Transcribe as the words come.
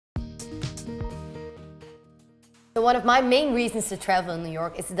So one of my main reasons to travel in New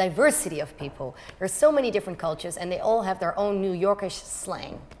York is the diversity of people. There's so many different cultures and they all have their own New Yorkish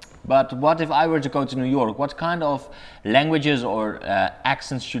slang. But what if I were to go to New York? What kind of languages or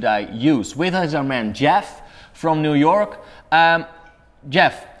accents should I use? With us our man Jeff from New York.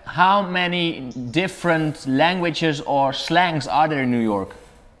 Jeff, how many different languages or slangs are there in New York?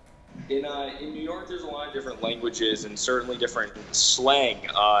 In New York, there's a lot of different languages and certainly different slang.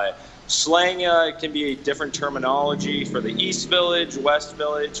 Slang can be a different terminology for the East Village, West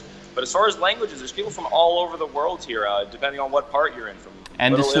Village. But as far as languages, there's people from all over the world here, depending on what part you're in. From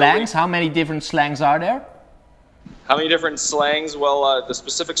and the slangs, how many different slangs are there? How many different slangs? Well, the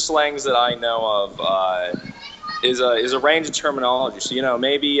specific slangs that I know of is a range of terminology. So, you know,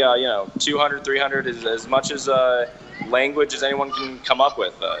 maybe, 200, 300 is as much as language as anyone can come up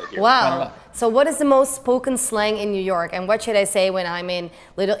with here. Wow. So what is the most spoken slang in New York? And what should I say when I'm in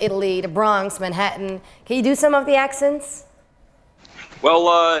Little Italy, the Bronx, Manhattan? Can you do some of the accents?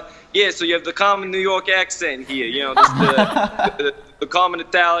 Well, yeah, so you have the common New York accent here, you know, the common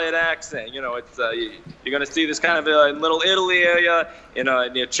Italian accent, you know, it's, you're going to see this kind of in Little Italy area,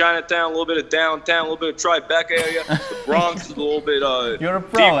 near Chinatown, a little bit of downtown, a little bit of Tribeca area, the Bronx is a little bit You're a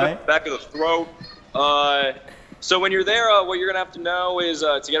pro, deep back of the throat. So when you're there, what you're going to have to know is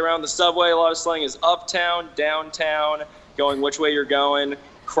to get around the subway, a lot of slang is uptown, downtown, going which way you're going,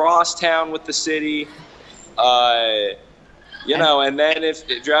 crosstown with the city, you know, and then if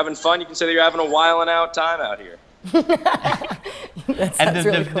you're having fun, you can say that you're having a whiling out time out here. And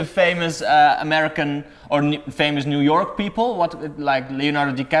the famous American or famous New York people, what like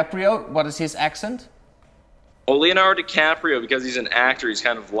Leonardo DiCaprio, what is his accent? Well, Leonardo DiCaprio, because he's an actor, he's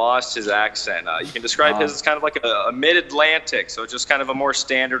kind of lost his accent. You can describe his as kind of like a mid-Atlantic, so it's just kind of a more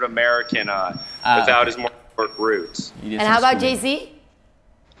standard American without his more New York roots. And how about Jay-Z?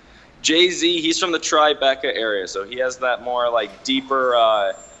 Jay-Z, he's from the Tribeca area, so he has that more like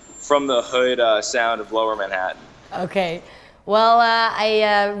deeper from the hood sound of Lower Manhattan. Okay. Well,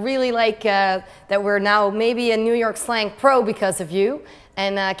 I really like that we're now maybe a New York slang pro because of you,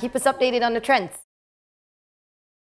 and keep us updated on the trends.